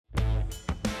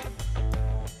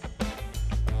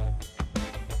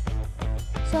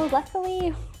So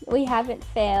luckily, we haven't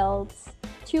failed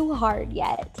too hard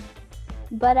yet,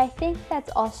 but I think that's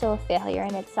also a failure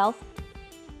in itself.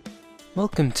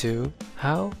 Welcome to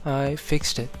How I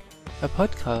Fixed It, a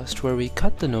podcast where we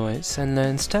cut the noise and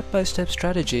learn step-by-step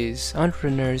strategies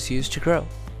entrepreneurs use to grow.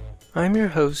 I'm your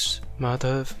host,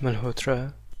 Madhav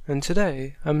Malhotra, and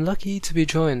today I'm lucky to be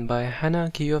joined by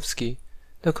Hannah Kijowski,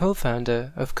 the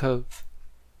co-founder of Cove.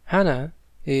 Hannah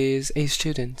is a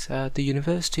student at the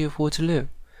University of Waterloo,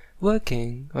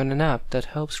 working on an app that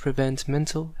helps prevent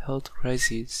mental health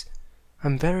crises.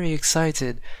 I'm very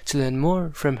excited to learn more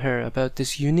from her about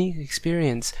this unique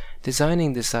experience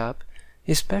designing this app,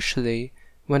 especially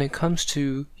when it comes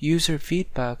to user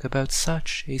feedback about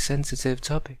such a sensitive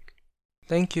topic.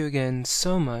 Thank you again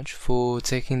so much for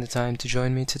taking the time to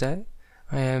join me today.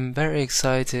 I am very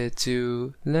excited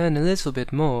to learn a little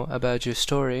bit more about your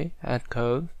story at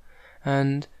Cove,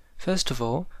 and first of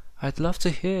all, I'd love to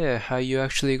hear how you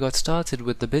actually got started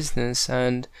with the business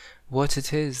and what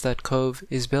it is that Cove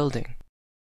is building.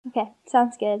 Okay,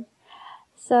 sounds good.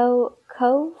 So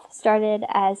Cove started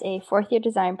as a fourth-year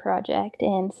design project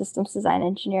in systems design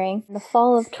engineering in the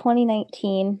fall of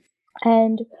 2019,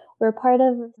 and we're part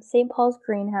of St. Paul's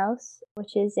Greenhouse,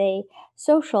 which is a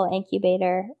social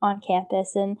incubator on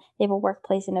campus, and they have a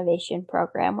workplace innovation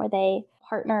program where they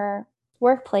partner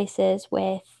workplaces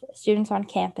with students on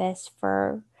campus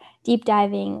for deep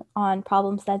diving on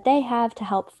problems that they have to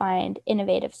help find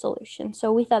innovative solutions.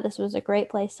 So we thought this was a great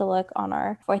place to look on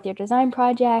our fourth year design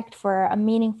project for a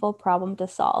meaningful problem to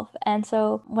solve. And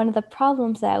so one of the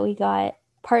problems that we got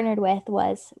partnered with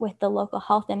was with the local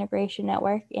health integration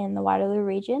network in the Waterloo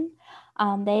region.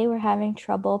 They were having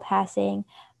trouble passing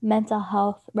mental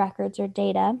health records or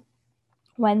data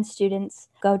when students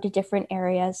go to different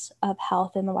areas of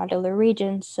health in the Waterloo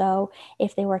region. So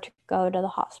if they were to go to the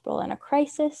hospital in a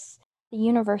crisis, the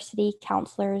university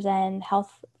counselors and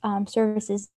health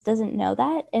services doesn't know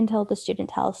that until the student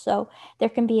tells. So there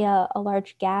can be a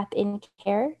large gap in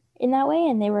care in that way,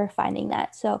 and they were finding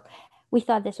that. So we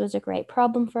thought this was a great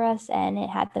problem for us, and it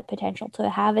had the potential to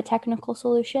have a technical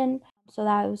solution. So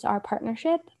that was our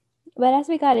partnership. But as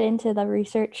we got into the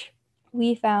research,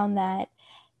 we found that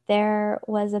there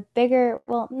was a bigger,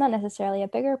 well, not necessarily a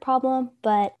bigger problem,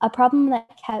 but a problem that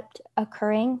kept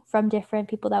occurring from different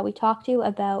people that we talked to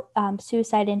about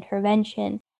suicide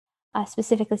intervention,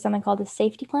 specifically something called a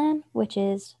safety plan, which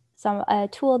is a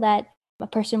tool that a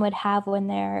person would have when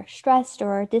they're stressed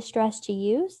or distressed to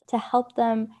use to help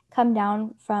them come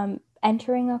down from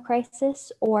entering a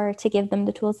crisis or to give them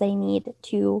the tools they need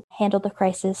to handle the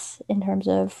crisis in terms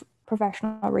of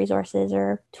professional resources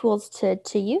or tools to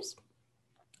use.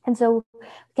 And so we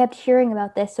kept hearing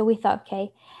about this. So we thought,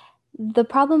 okay, the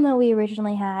problem that we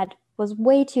originally had was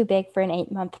way too big for an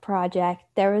 8-month project.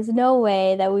 There was no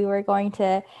way that we were going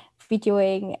to be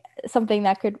doing something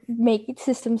that could make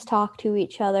systems talk to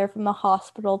each other from the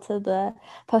hospital to the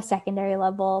post-secondary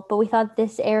level. But we thought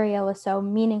this area was so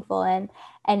meaningful and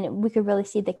we could really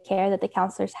see the care that the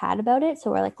counselors had about it.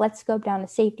 So we're like, let's go down to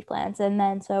safety plans. And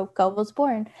then so Cove was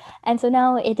born. And so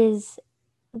now it is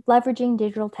leveraging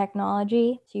digital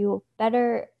technology to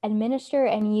better administer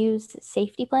and use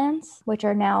safety plans, which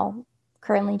are now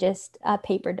currently just a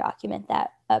paper document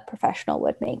that a professional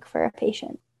would make for a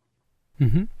patient.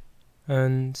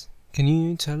 And can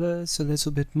you tell us a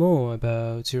little bit more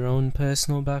about your own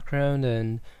personal background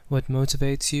and what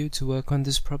motivates you to work on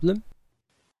this problem?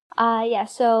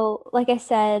 So like I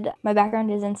said, my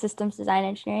background is in systems design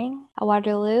engineering at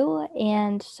Waterloo,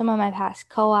 and some of my past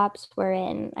co-ops were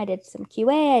I did some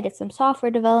QA, I did some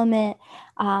software development,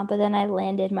 but then I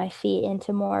landed my feet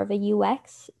into more of a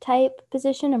UX type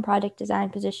position and project design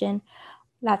position.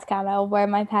 That's kind of where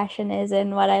my passion is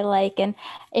and what I like. And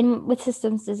with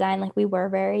systems design, like we were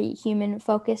very human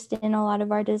focused in a lot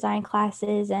of our design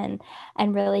classes and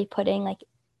really putting like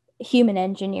human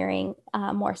engineering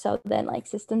more so than like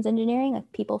systems engineering,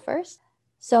 like people first.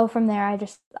 So from there,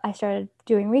 I started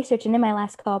doing research, and in my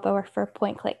last co-op, I worked for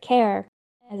Point Click Care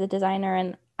as a designer,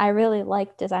 and I really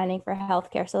liked designing for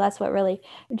healthcare. So that's what really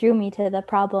drew me to the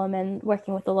problem and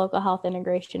working with the local health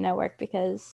integration network,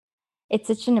 because it's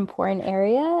such an important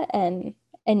area, and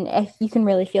you can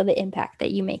really feel the impact that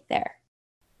you make there.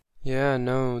 Yeah,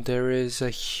 no, there is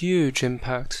a huge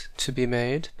impact to be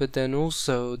made, but then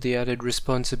also the added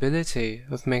responsibility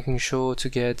of making sure to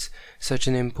get such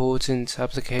an important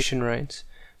application right.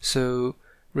 So,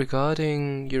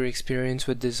 regarding your experience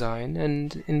with design,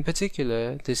 and in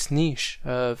particular this niche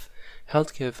of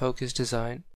healthcare-focused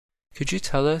design, could you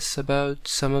tell us about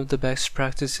some of the best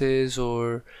practices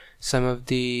or some of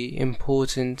the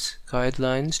important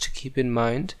guidelines to keep in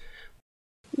mind?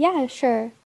 Yeah,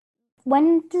 sure.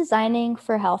 When designing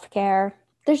for healthcare,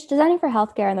 there's designing for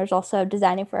healthcare and there's also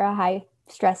designing for a high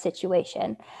stress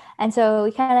situation. And so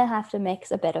we kind of have to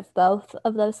mix a bit of both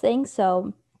of those things.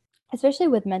 So, especially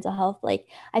with mental health, like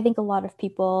I think a lot of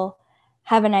people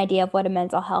have an idea of what a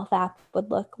mental health app would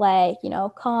look like,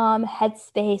 Calm,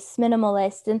 Headspace,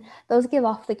 minimalist, and those give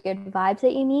off the good vibes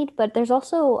that you need. But there's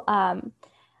also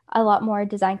a lot more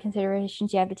design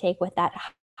considerations you have to take with that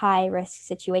high risk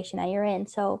situation that you're in.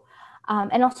 So,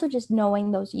 and also just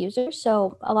knowing those users.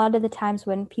 So, a lot of the times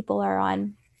when people are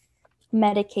on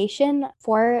medication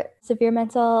for severe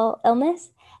mental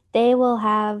illness, they will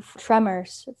have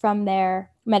tremors from their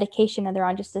medication and they're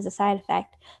on just as a side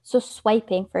effect. So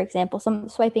swiping, for example, some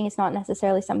swiping is not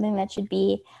necessarily something that should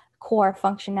be core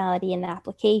functionality in the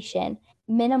application.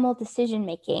 Minimal decision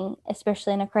making,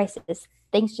 especially in a crisis,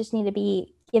 things just need to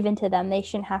be given to them. They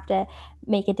shouldn't have to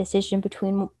make a decision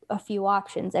between a few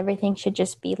options. Everything should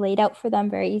just be laid out for them,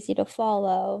 very easy to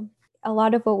follow. A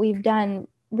lot of what we've done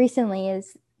recently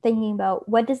is thinking about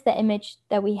what does the image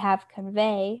that we have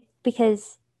convey,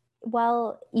 because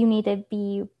while you need to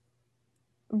be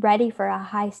ready for a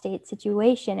high state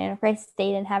situation in a crisis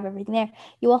state and have everything there,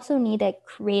 you also need to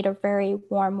create a very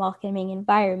warm, welcoming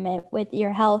environment with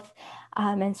your health,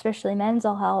 and especially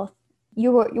mental health.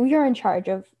 You're in charge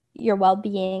of your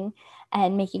well-being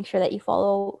and making sure that you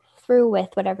follow through with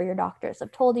whatever your doctors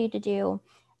have told you to do.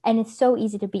 And it's so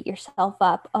easy to beat yourself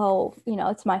up. Oh,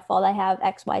 it's my fault. I have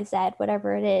XYZ,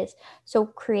 whatever it is. So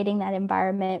creating that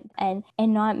environment and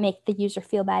not make the user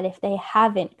feel bad if they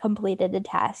haven't completed the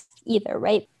task either,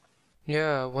 right?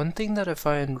 Yeah, one thing that I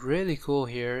find really cool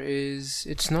here is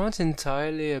it's not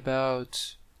entirely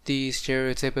about the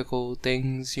stereotypical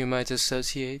things you might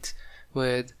associate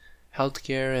with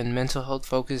healthcare and mental health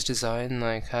focused design,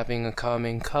 like having a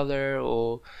calming color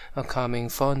or a calming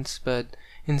font, but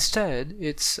instead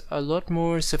it's a lot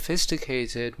more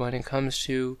sophisticated when it comes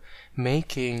to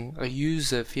making a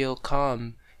user feel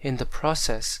calm in the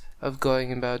process of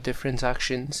going about different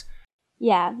actions.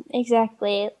 Yeah,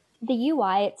 exactly. The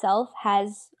UI itself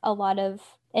has a lot of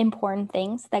important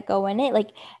things that go in it.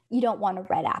 Like you don't want a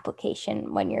red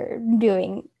application when you're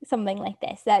doing something like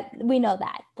this. That we know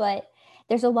that, but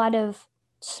there's a lot of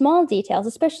small details,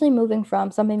 especially moving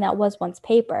from something that was once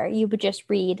paper. You would just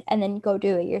read and then go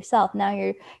do it yourself. Now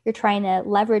you're trying to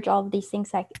leverage all of these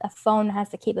things that a phone has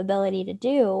the capability to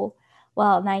do.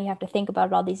 Well, now you have to think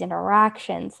about all these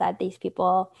interactions that these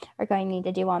people are going to need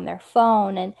to do on their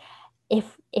phone. And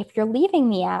if you're leaving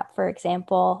the app, for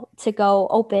example, to go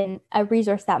open a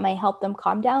resource that might help them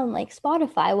calm down, like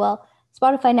Spotify, well,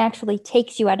 Spotify naturally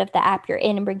takes you out of the app you're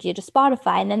in and brings you to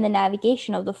Spotify. And then the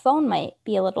navigation of the phone might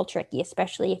be a little tricky,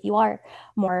 especially if you are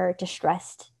more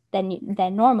distressed than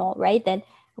normal, right? Then,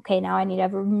 okay, now I need to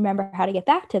remember how to get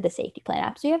back to the safety plan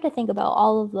app. So you have to think about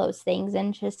all of those things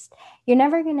and just, you're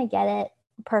never going to get it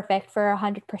perfect for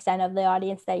 100% of the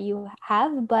audience that you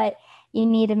have, but you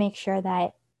need to make sure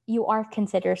that you're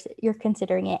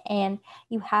considering it and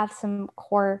you have some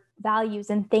core values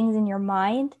and things in your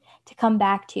mind to come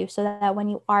back to, so that when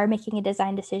you are making a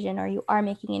design decision or you are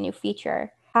making a new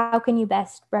feature, how can you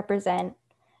best represent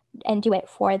and do it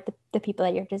for the people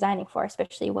that you're designing for,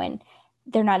 especially when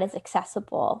they're not as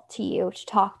accessible to you to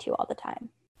talk to all the time.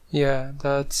 Yeah,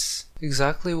 that's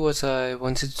exactly what I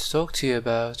wanted to talk to you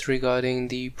about regarding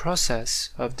the process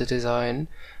of the design.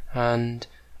 And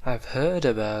I've heard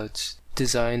about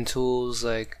design tools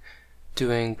like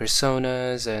doing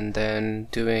personas and then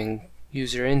doing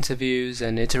user interviews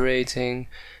and iterating,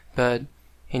 but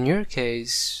in your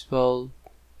case, well,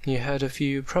 you had a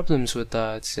few problems with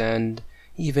that and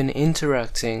even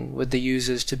interacting with the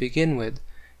users to begin with.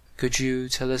 Could you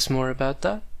tell us more about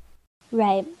that?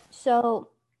 Right. So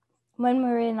when we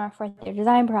were in our fourth year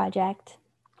design project,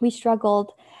 we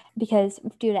struggled because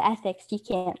due to ethics, you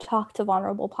can't talk to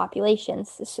vulnerable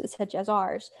populations such as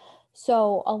ours.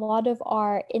 So a lot of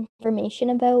our information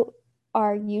about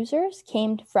our users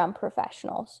came from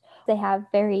professionals. They have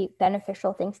very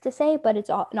beneficial things to say, but it's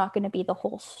not going to be the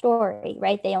whole story,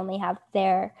 right? They only have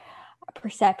their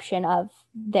perception of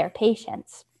their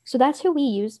patients. So that's who we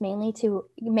use mainly to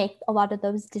make a lot of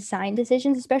those design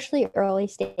decisions, especially early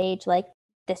stage, like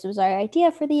this was our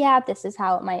idea for the app, this is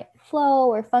how it might flow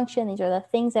or function, these are the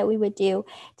things that we would do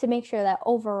to make sure that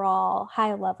overall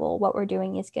high level what we're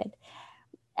doing is good.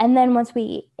 And then once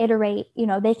we iterate,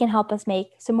 they can help us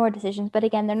make some more decisions, but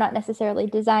again, they're not necessarily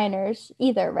designers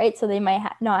either, right? So they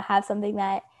might not have something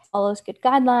that follows good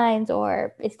guidelines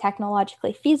or is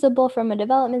technologically feasible from a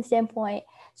development standpoint.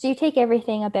 So you take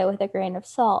everything a bit with a grain of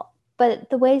salt. But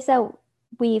the ways that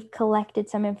we've collected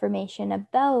some information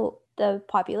about the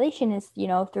population is,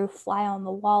 through fly on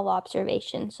the wall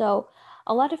observation. So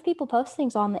a lot of people post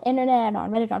things on the internet,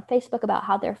 on Reddit, on Facebook about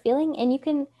how they're feeling, and you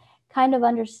can kind of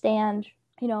understand,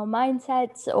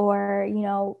 mindsets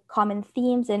or, common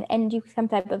themes and do some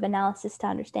type of analysis to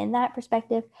understand that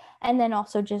perspective. And then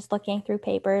also just looking through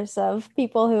papers of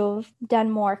people who've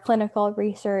done more clinical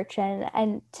research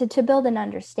and to build an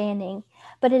understanding.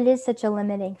 But it is such a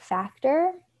limiting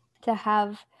factor to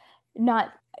have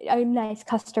not a nice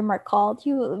customer call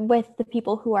to with the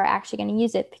people who are actually going to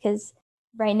use it, because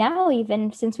right now,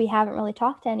 even since we haven't really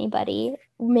talked to anybody,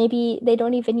 maybe they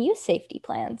don't even use safety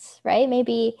plans, right?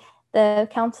 Maybe the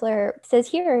counselor says,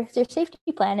 here's your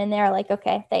safety plan, and they're like,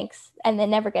 okay, thanks, and then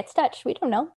never gets touched. We don't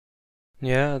know.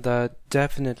 Yeah, that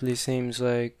definitely seems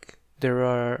like there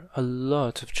are a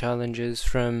lot of challenges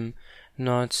from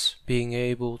not being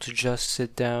able to just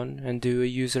sit down and do a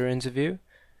user interview.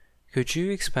 Could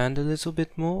you expand a little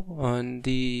bit more on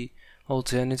the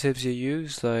alternatives you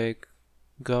use, like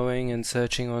going and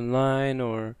searching online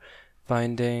or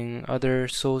finding other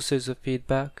sources of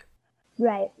feedback?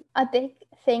 Right. A big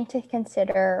thing to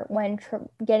consider when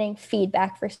getting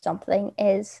feedback for something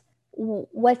is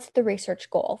what's the research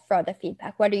goal for the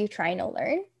feedback? What are you trying to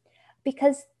learn?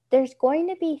 Because there's going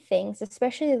to be things,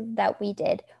 especially that we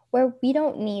did, where we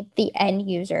don't need the end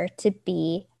user to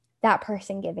be that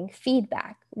person giving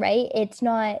feedback, right?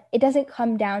 It doesn't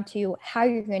come down to how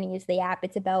you're going to use the app.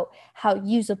 It's about how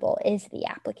usable is the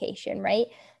application, right?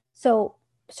 So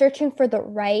searching for the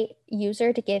right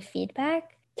user to give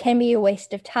feedback can be a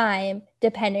waste of time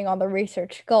depending on the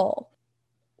research goal.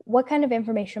 What kind of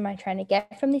information am I trying to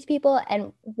get from these people,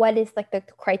 and what is like the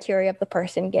criteria of the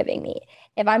person giving me?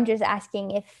 If I'm just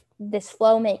asking if this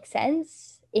flow makes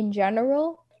sense in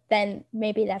general, then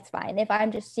maybe that's fine. If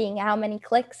I'm just seeing how many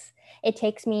clicks it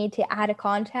takes me to add a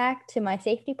contact to my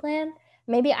safety plan,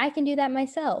 maybe I can do that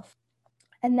myself.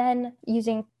 And then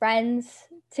using friends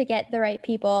to get the right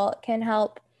people can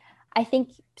help. I think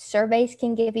surveys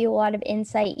can give you a lot of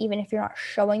insight, even if you're not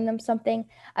showing them something,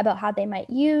 about how they might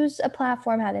use a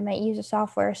platform, how they might use a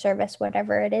software or service,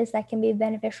 whatever it is that can be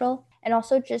beneficial. And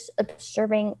also just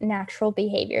observing natural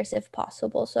behaviors if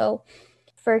possible. So,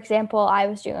 for example, I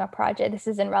was doing a project, this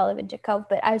isn't relevant to COVID,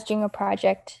 but I was doing a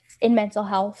project in mental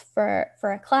health for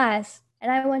a class.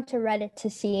 And I went to Reddit to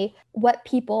see what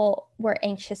people were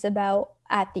anxious about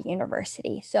at the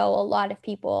university. So a lot of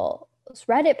people's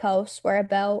Reddit posts were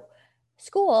about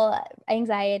school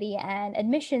anxiety and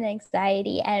admission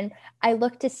anxiety. And I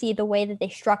looked to see the way that they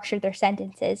structured their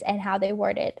sentences and how they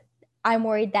worded, I'm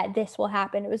worried that this will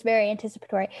happen. It was very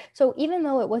anticipatory. So even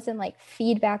though it wasn't like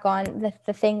feedback on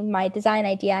the thing, my design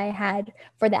idea I had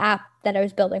for the app that I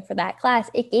was building for that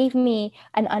class, it gave me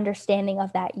an understanding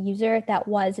of that user that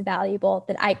was valuable,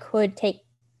 that I could take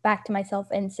back to myself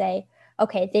and say,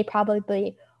 okay, they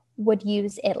probably would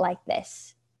use it like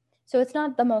this. So it's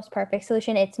not the most perfect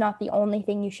solution. It's not the only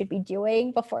thing you should be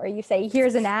doing before you say,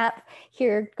 here's an app,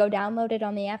 here, go download it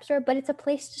on the App Store, but it's a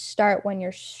place to start when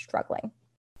you're struggling.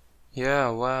 Yeah,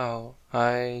 wow.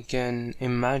 I can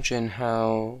imagine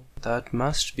how that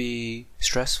must be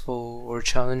stressful or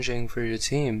challenging for your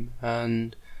team.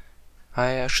 And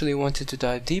I actually wanted to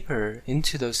dive deeper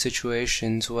into those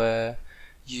situations where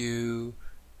you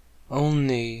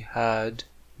only had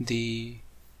the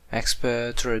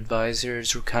experts or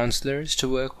advisors or counselors to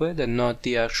work with and not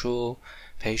the actual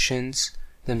patients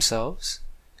themselves.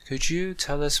 Could you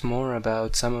tell us more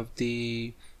about some of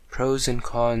the pros and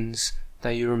cons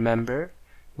that you remember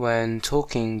when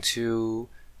talking to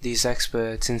these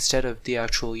experts instead of the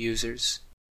actual users?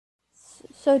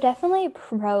 So definitely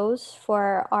pros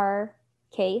for our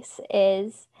case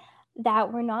is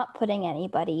that we're not putting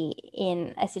anybody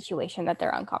in a situation that they're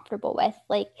uncomfortable with.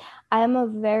 Like I'm a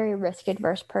very risk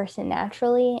adverse person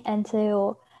naturally, and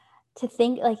to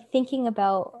think like thinking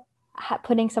about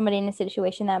putting somebody in a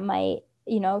situation that might,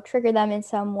 trigger them in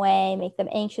some way, make them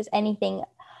anxious, anything.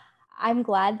 I'm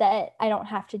glad that I don't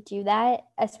have to do that,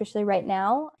 especially right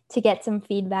now, to get some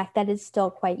feedback that is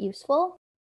still quite useful.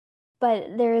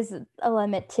 But there is a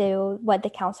limit to what the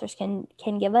counselors can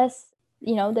give us.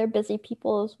 They're busy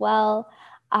people as well,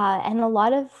 and a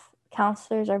lot of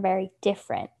counselors are very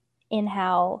different in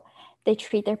how they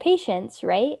treat their patients.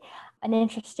 Right. An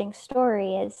interesting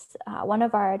story is one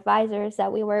of our advisors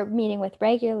that we were meeting with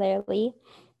regularly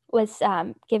was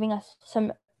giving us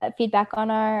some feedback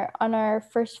on our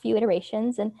first few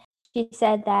iterations, and she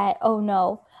said that, oh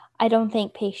no, I don't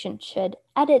think patients should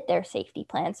edit their safety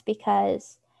plans,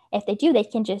 because if they do, they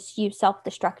can just use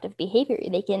self-destructive behavior.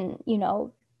 They can,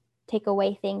 take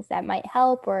away things that might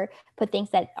help or put things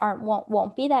that aren't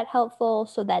won't be that helpful,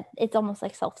 so that it's almost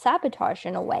like self-sabotage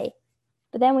in a way.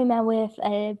 But then we met with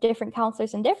different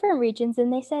counselors in different regions,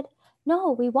 and they said,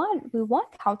 no, we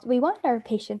want our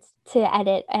patients to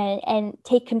edit and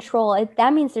take control.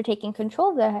 That means they're taking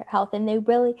control of their health, and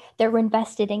they're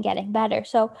invested in getting better.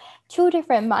 So two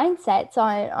different mindsets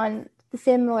on the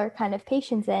similar kind of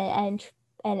patients and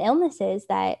illnesses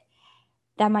that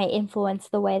might influence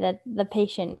the way that the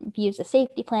patient views a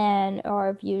safety plan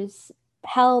or views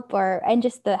help, or and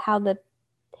just how the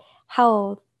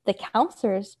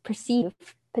counselors perceive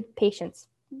patients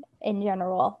in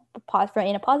general,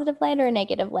 in a positive light or a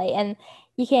negative light. And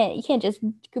you can't just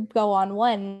go on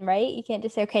one, right? You can't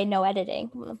just say, okay, no editing.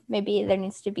 Well, maybe there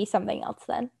needs to be something else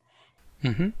then.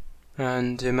 Mm-hmm.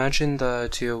 And imagine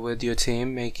that you're with your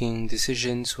team making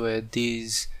decisions with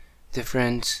these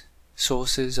different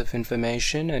sources of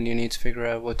information and you need to figure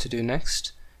out what to do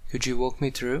next. Could you walk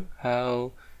me through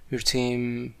how your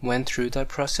team went through that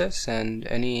process and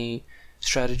any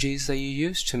strategies that you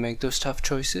used to make those tough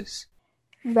choices?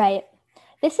 Right.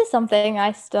 This is something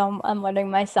I still am learning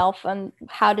myself on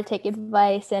how to take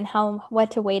advice and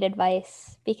what to weight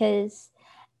advice, because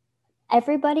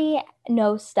everybody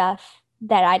knows stuff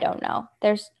that I don't know.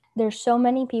 There's so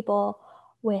many people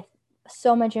with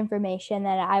so much information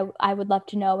that I would love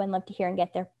to know and love to hear and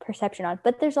get their perception on.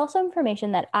 But there's also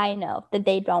information that I know that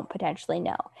they don't potentially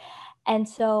know. And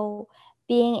so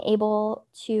being able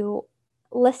to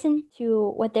listen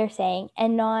to what they're saying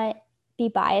and not be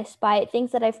biased by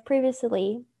things that I've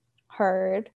previously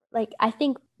heard. Like, I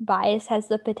think bias has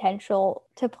the potential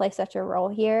to play such a role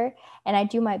here, and I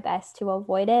do my best to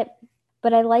avoid it.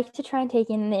 But I like to try and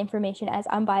take in the information as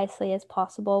unbiasedly as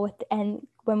possible and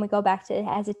when we go back to it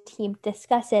as a team,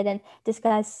 discuss it and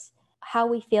discuss how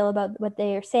we feel about what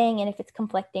they are saying, and if it's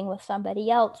conflicting with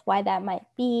somebody else, why that might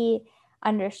be,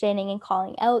 understanding and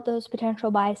calling out those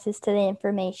potential biases to the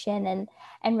information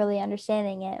and really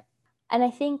understanding it. And I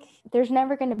think there's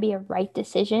never going to be a right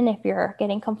decision if you're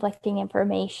getting conflicting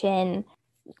information.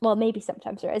 Well, maybe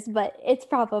sometimes there is, but it's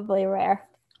probably rare.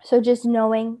 So just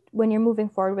knowing when you're moving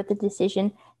forward with the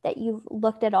decision that you've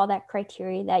looked at all that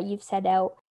criteria that you've set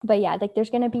out. But yeah, like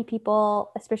there's going to be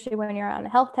people, especially when you're on a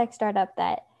health tech startup,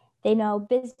 that they know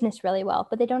business really well,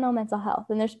 but they don't know mental health.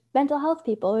 And there's mental health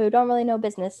people who don't really know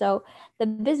business. So the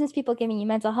business people giving you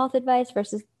mental health advice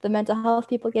versus the mental health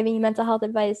people giving you mental health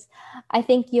advice, I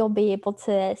think you'll be able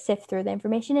to sift through the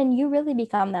information and you really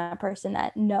become that person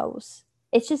that knows.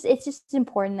 It's just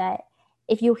important that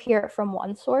if you hear it from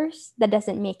one source, that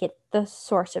doesn't make it the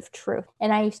source of truth.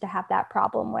 And I used to have that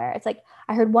problem where it's like,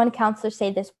 I heard one counselor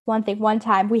say this one thing one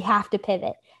time, we have to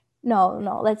pivot.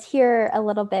 No, let's hear a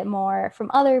little bit more from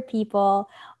other people,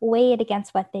 weigh it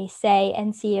against what they say,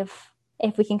 and see if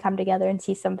we can come together and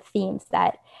see some themes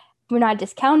that we're not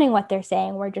discounting what they're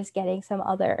saying, we're just getting some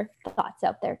other thoughts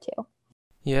out there too.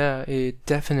 Yeah, it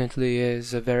definitely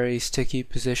is a very sticky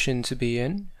position to be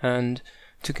in, and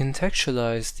to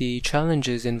contextualize the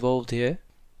challenges involved here,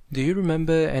 do you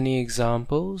remember any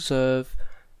examples of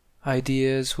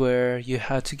ideas where you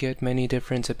had to get many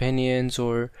different opinions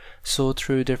or sort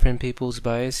through different people's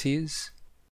biases?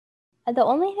 The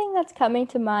only thing that's coming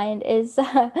to mind is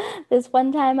this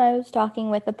one time I was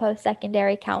talking with a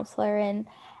post-secondary counselor, and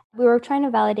we were trying to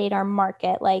validate our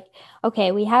market. Like,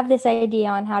 okay, we have this idea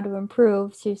on how to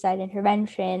improve suicide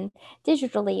intervention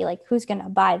digitally. Like, who's going to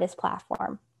buy this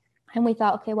platform? And we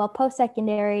thought, okay, well,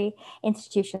 post-secondary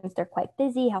institutions, they're quite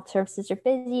busy. Health services are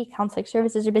busy. Counseling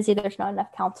services are busy. There's not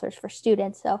enough counselors for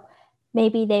students. So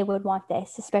maybe they would want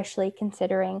this, especially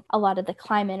considering a lot of the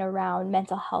climate around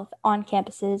mental health on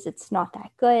campuses. It's not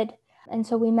that good. And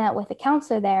so we met with a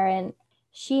counselor there, and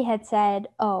she had said,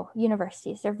 oh,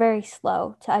 universities, they're very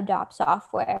slow to adopt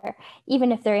software.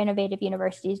 Even if they're innovative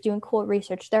universities doing cool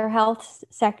research, their health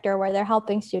sector where they're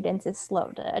helping students is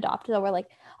slow to adopt. So we're like,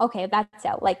 okay, that's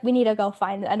out. Like, we need to go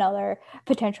find another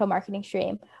potential marketing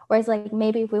stream. Whereas, like,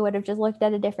 maybe if we would have just looked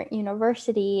at a different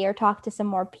university or talked to some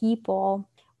more people,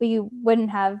 we wouldn't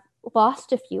have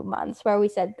lost a few months where we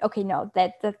said, okay, no,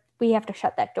 that we have to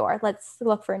shut that door. Let's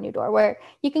look for a new door, where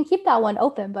you can keep that one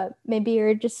open, but maybe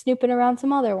you're just snooping around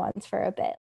some other ones for a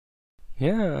bit.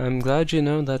 Yeah, I'm glad you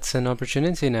know that's an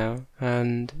opportunity now.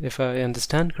 And if I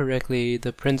understand correctly,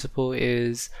 the principle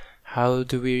is how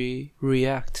do we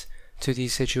react to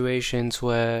these situations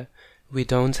where we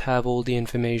don't have all the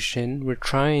information, we're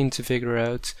trying to figure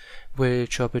out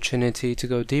which opportunity to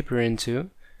go deeper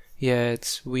into,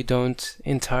 yet we don't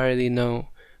entirely know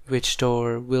which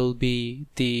door will be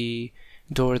the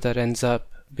door that ends up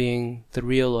being the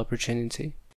real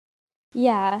opportunity.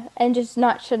 Yeah, and just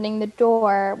not shutting the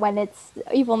door when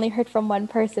you've only heard from one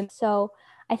person. So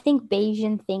I think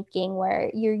Bayesian thinking, where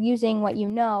you're using what you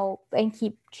know and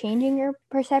keep changing your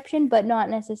perception, but not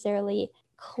necessarily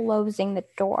closing the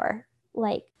door.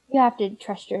 Like, you have to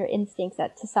trust your instincts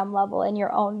to some level and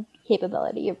your own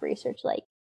capability of research. Like,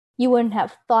 you wouldn't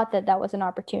have thought that was an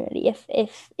opportunity if it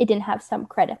didn't have some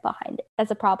credit behind it.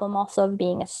 That's a problem also of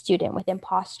being a student with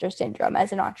imposter syndrome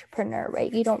as an entrepreneur,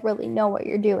 right? You don't really know what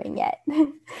you're doing yet.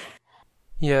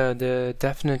 Yeah, there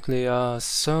definitely are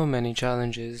so many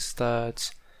challenges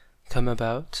that come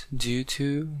about due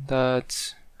to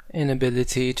that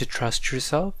inability to trust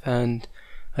yourself, and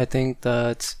I think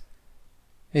that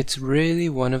it's really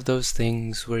one of those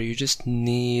things where you just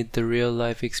need the real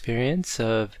life experience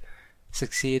of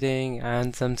succeeding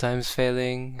and sometimes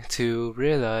failing to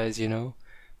realize,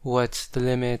 what the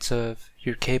limits of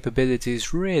your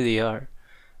capabilities really are.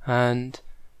 And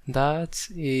that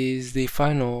is the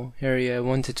final area I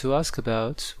wanted to ask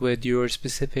about with your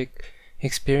specific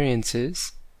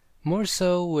experiences, more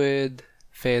so with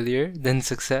failure than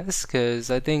success, because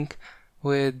I think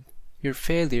with your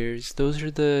failures, those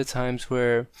are the times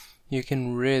where you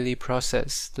can really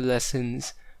process the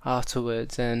lessons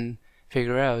afterwards and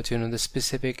figure out, the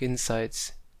specific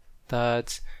insights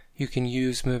that you can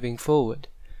use moving forward.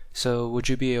 So would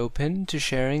you be open to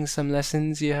sharing some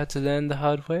lessons you had to learn the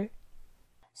hard way?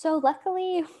 So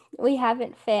luckily, we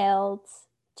haven't failed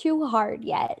too hard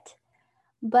yet.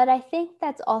 But I think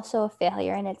that's also a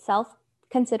failure in itself,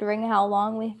 considering how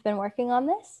long we've been working on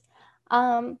this.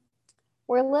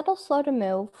 We're a little slow to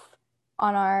move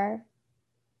on our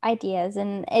ideas,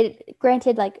 and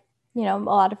granted, like, a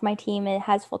lot of my team, it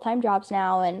has full-time jobs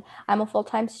now, and I'm a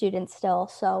full-time student still,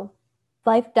 so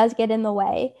life does get in the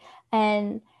way,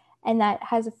 and that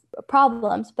has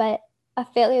problems. But a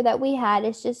failure that we had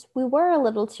is just we were a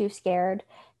little too scared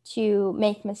to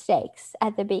make mistakes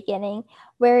at the beginning,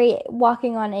 very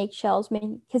walking on eggshells,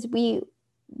 because we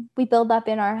build up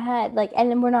in our head, like, and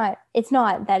then it's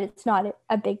not that it's not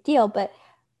a big deal, but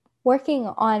working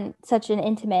on such an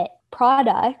intimate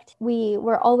product, we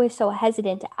were always so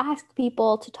hesitant to ask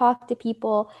people, to talk to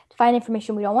people, to find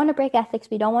information. We don't want to break ethics.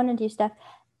 We don't want to do stuff.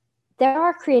 There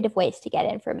are creative ways to get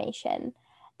information.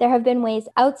 There have been ways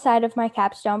outside of my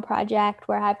capstone project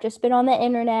where I've just been on the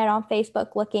internet, on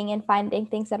Facebook, looking and finding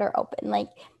things that are open, like,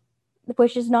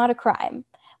 which is not a crime.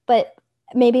 But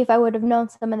maybe if I would have known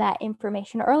some of that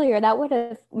information earlier, that would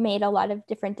have made a lot of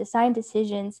different design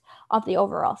decisions of the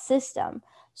overall system.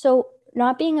 So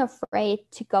not being afraid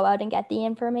to go out and get the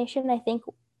information, I think,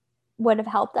 would have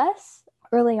helped us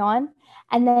early on.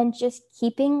 And then just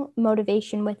keeping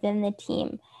motivation within the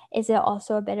team is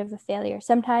also a bit of a failure.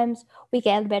 Sometimes we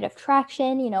get a bit of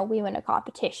traction, we win a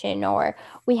competition or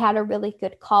we had a really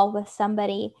good call with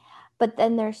somebody, but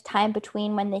then there's time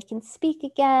between when they can speak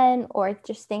again or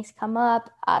just things come up.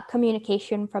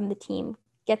 Communication from the team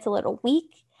gets a little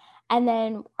weak, and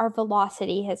then our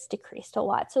velocity has decreased a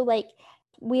lot. So, like,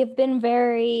 we have been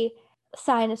very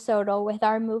sinusoidal with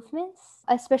our movements,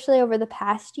 especially over the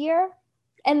past year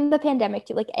and the pandemic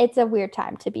too. Like, it's a weird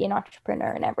time to be an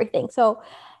entrepreneur and everything. So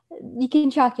you can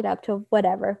chalk it up to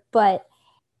whatever. But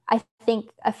I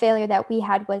think a failure that we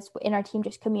had was in our team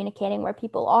just communicating where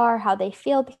people are, how they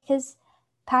feel, because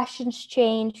passions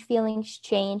change, feelings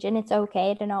change, and it's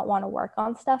okay to not want to work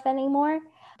on stuff anymore.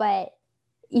 But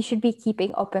you should be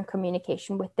keeping open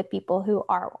communication with the people who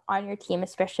are on your team,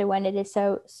 especially when it is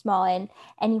so small and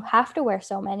you have to wear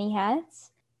so many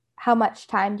hats. How much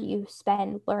time do you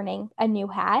spend learning a new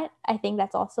hat? I think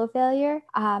that's also a failure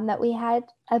that we had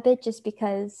a bit, just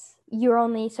because you're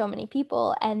only so many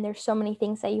people and there's so many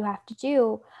things that you have to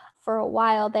do. For a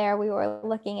while there, we were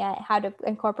looking at how to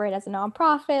incorporate as a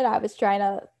nonprofit. I was trying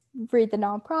to read the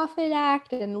Nonprofit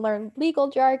Act and learn legal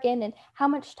jargon, and how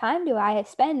much time do I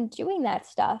spend doing that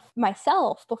stuff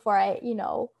myself before I,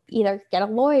 either get a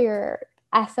lawyer,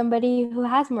 ask somebody who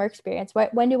has more experience.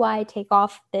 When do I take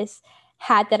off this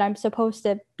hat that I'm supposed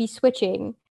to be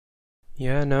switching?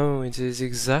 Yeah, no, it is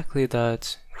exactly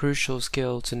that crucial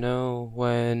skill to know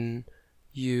when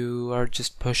you are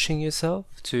just pushing yourself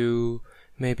to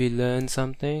maybe learn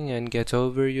something and get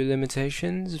over your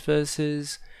limitations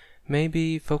versus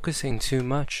maybe focusing too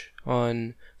much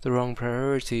on the wrong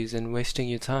priorities and wasting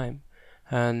your time.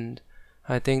 And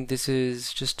I think this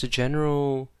is just a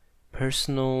general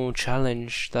personal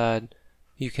challenge that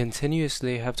you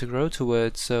continuously have to grow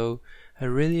towards. So I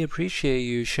really appreciate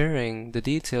you sharing the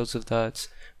details of that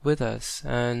with us.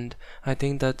 And I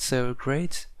think that's a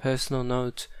great personal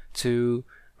note to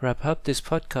wrap up this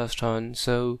podcast on.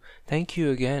 So thank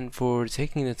you again for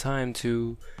taking the time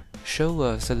to show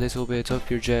us a little bit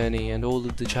of your journey and all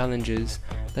of the challenges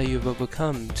that you've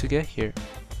overcome to get here.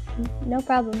 No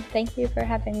problem. Thank you for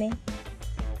having me.